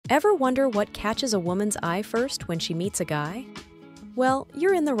Ever wonder what catches a woman's eye first when she meets a guy? Well,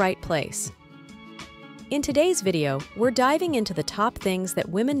 you're in the right place. In today's video, we're diving into the top things that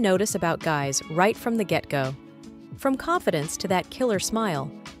women notice about guys right from the get-go. From confidence to that killer smile,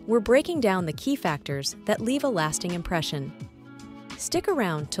 we're breaking down the key factors that leave a lasting impression. Stick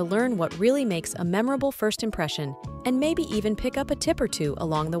around to learn what really makes a memorable first impression and maybe even pick up a tip or two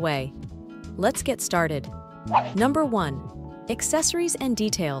along the way. Let's get started. Number 1. Accessories and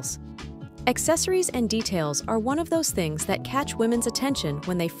details. Accessories and details are one of those things that catch women's attention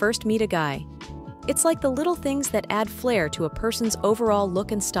when they first meet a guy. It's like the little things that add flair to a person's overall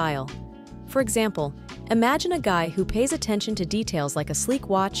look and style. For example, imagine a guy who pays attention to details like a sleek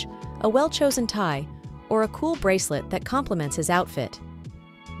watch, a well-chosen tie, or a cool bracelet that complements his outfit.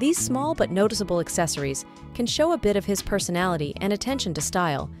 These small but noticeable accessories can show a bit of his personality and attention to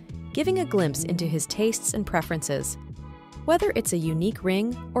style, giving a glimpse into his tastes and preferences. Whether it's a unique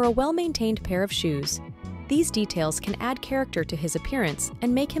ring or a well-maintained pair of shoes, these details can add character to his appearance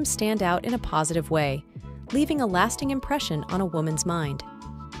and make him stand out in a positive way, leaving a lasting impression on a woman's mind.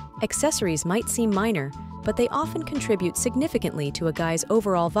 Accessories might seem minor, but they often contribute significantly to a guy's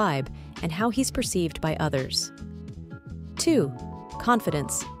overall vibe and how he's perceived by others. 2.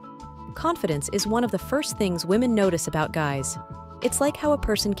 Confidence. Confidence is one of the first things women notice about guys. It's like how a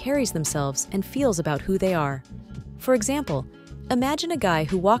person carries themselves and feels about who they are. For example, imagine a guy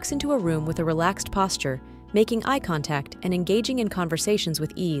who walks into a room with a relaxed posture, making eye contact and engaging in conversations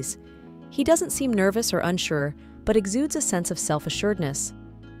with ease. He doesn't seem nervous or unsure, but exudes a sense of self-assuredness.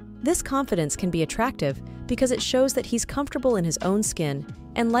 This confidence can be attractive because it shows that he's comfortable in his own skin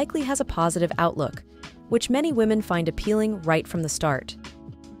and likely has a positive outlook, which many women find appealing right from the start.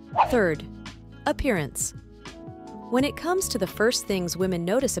 3. Appearance. When it comes to the first things women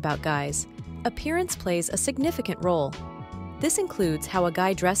notice about guys, appearance plays a significant role. This includes how a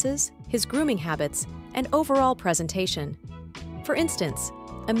guy dresses, his grooming habits, and overall presentation. For instance,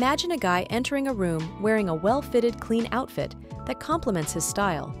 imagine a guy entering a room wearing a well-fitted, clean outfit that complements his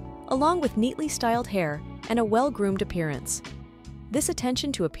style, along with neatly styled hair and a well-groomed appearance. This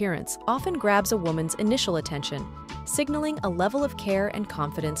attention to appearance often grabs a woman's initial attention, signaling a level of care and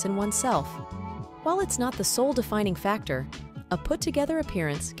confidence in oneself. While it's not the sole defining factor, a put-together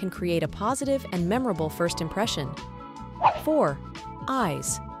appearance can create a positive and memorable first impression. 4.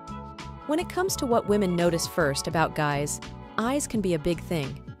 Eyes. When it comes to what women notice first about guys, eyes can be a big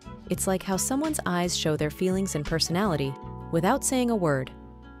thing. It's like how someone's eyes show their feelings and personality without saying a word.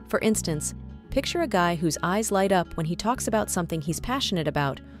 For instance, picture a guy whose eyes light up when he talks about something he's passionate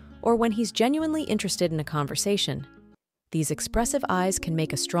about or when he's genuinely interested in a conversation. These expressive eyes can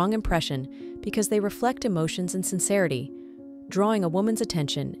make a strong impression because they reflect emotions and sincerity, drawing a woman's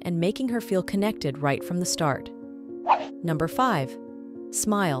attention and making her feel connected right from the start. Number 5.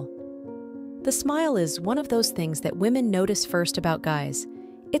 Smile. The smile is one of those things that women notice first about guys.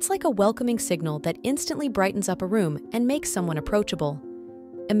 It's like a welcoming signal that instantly brightens up a room and makes someone approachable.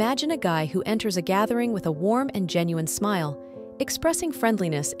 Imagine a guy who enters a gathering with a warm and genuine smile, expressing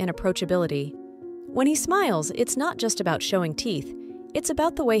friendliness and approachability. When he smiles, it's not just about showing teeth, it's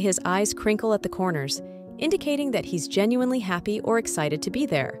about the way his eyes crinkle at the corners, indicating that he's genuinely happy or excited to be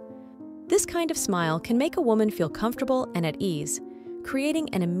there. This kind of smile can make a woman feel comfortable and at ease, creating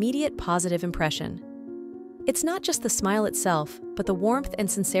an immediate positive impression. It's not just the smile itself, but the warmth and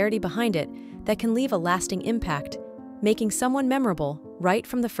sincerity behind it that can leave a lasting impact, making someone memorable right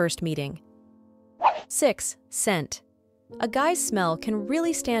from the first meeting. 6. Scent. A guy's smell can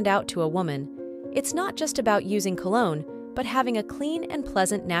really stand out to a woman. It's not just about using cologne, but having a clean and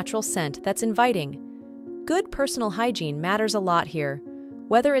pleasant natural scent that's inviting. Good personal hygiene matters a lot here.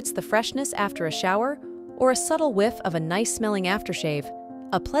 Whether it's the freshness after a shower or a subtle whiff of a nice-smelling aftershave,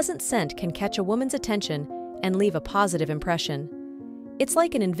 a pleasant scent can catch a woman's attention and leave a positive impression. It's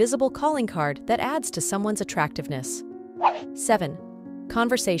like an invisible calling card that adds to someone's attractiveness. 7.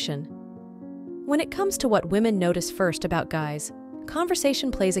 Conversation. When it comes to what women notice first about guys,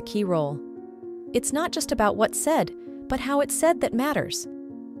 conversation plays a key role. It's not just about what's said, but how it's said that matters.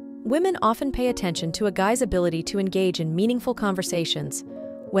 Women often pay attention to a guy's ability to engage in meaningful conversations,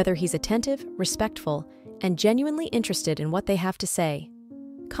 whether he's attentive, respectful, and genuinely interested in what they have to say.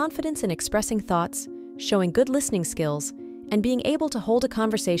 Confidence in expressing thoughts, showing good listening skills, and being able to hold a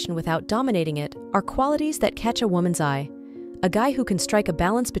conversation without dominating it are qualities that catch a woman's eye. A guy who can strike a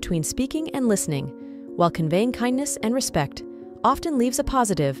balance between speaking and listening, while conveying kindness and respect, often leaves a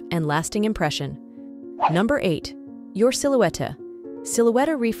positive and lasting impression. Number 8. Your silhouette.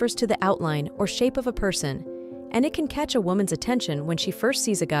 Silhouette refers to the outline or shape of a person, and it can catch a woman's attention when she first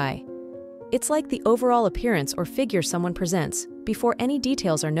sees a guy. It's like the overall appearance or figure someone presents before any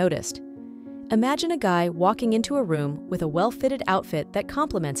details are noticed. Imagine a guy walking into a room with a well-fitted outfit that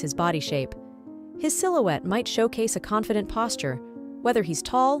complements his body shape. His silhouette might showcase a confident posture, whether he's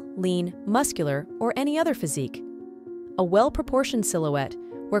tall, lean, muscular, or any other physique. A well-proportioned silhouette,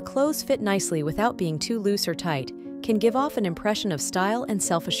 where clothes fit nicely without being too loose or tight, can give off an impression of style and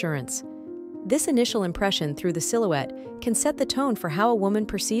self-assurance. This initial impression through the silhouette can set the tone for how a woman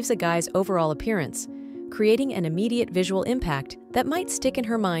perceives a guy's overall appearance, creating an immediate visual impact that might stick in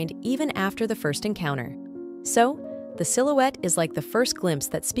her mind even after the first encounter. So, the silhouette is like the first glimpse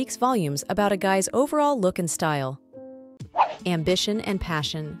that speaks volumes about a guy's overall look and style. Ambition and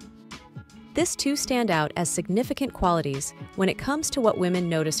passion. This too stand out as significant qualities when it comes to what women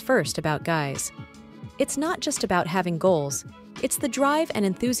notice first about guys. It's not just about having goals, it's the drive and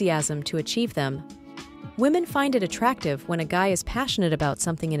enthusiasm to achieve them. Women find it attractive when a guy is passionate about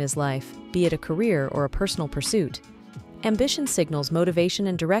something in his life, be it a career or a personal pursuit. Ambition signals motivation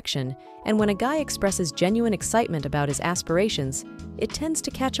and direction, and when a guy expresses genuine excitement about his aspirations, it tends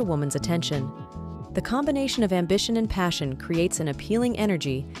to catch a woman's attention. The combination of ambition and passion creates an appealing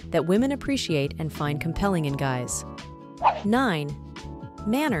energy that women appreciate and find compelling in guys. 9.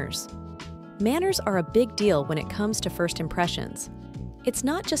 Manners. Manners are a big deal when it comes to first impressions. It's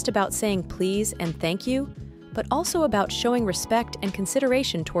not just about saying please and thank you, but also about showing respect and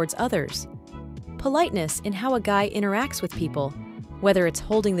consideration towards others. Politeness in how a guy interacts with people, whether it's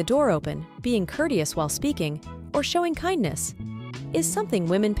holding the door open, being courteous while speaking, or showing kindness, is something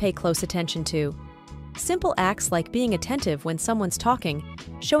women pay close attention to. Simple acts like being attentive when someone's talking,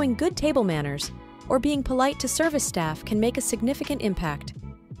 showing good table manners, or being polite to service staff can make a significant impact.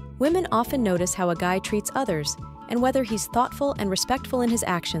 Women often notice how a guy treats others and whether he's thoughtful and respectful in his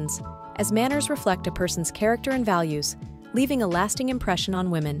actions, as manners reflect a person's character and values, leaving a lasting impression on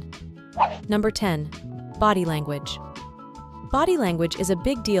women. Number 10. Body language. Body language is a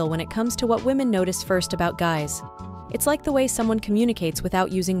big deal when it comes to what women notice first about guys. It's like the way someone communicates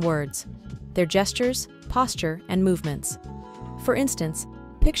without using words, their gestures, posture, and movements. For instance,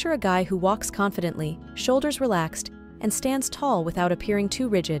 picture a guy who walks confidently, shoulders relaxed, and stands tall without appearing too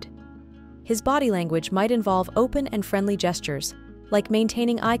rigid. His body language might involve open and friendly gestures, like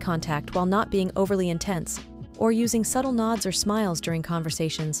maintaining eye contact while not being overly intense, or using subtle nods or smiles during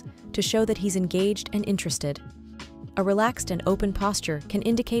conversations to show that he's engaged and interested. A relaxed and open posture can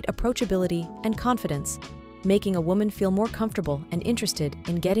indicate approachability and confidence, making a woman feel more comfortable and interested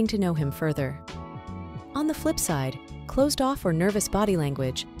in getting to know him further. On the flip side, closed-off or nervous body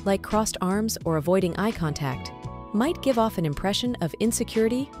language, like crossed arms or avoiding eye contact, might give off an impression of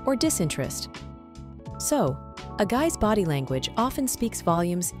insecurity or disinterest. So, a guy's body language often speaks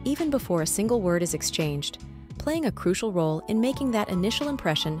volumes even before a single word is exchanged, playing a crucial role in making that initial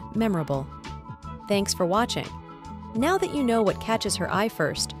impression memorable. Thanks for watching. Now that you know what catches her eye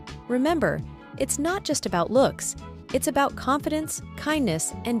first, remember, it's not just about looks, it's about confidence,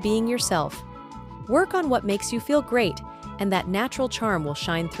 kindness, and being yourself. Work on what makes you feel great, and that natural charm will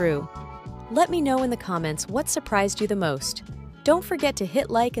shine through. Let me know in the comments what surprised you the most. Don't forget to hit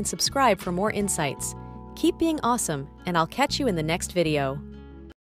like and subscribe for more insights. Keep being awesome, and I'll catch you in the next video.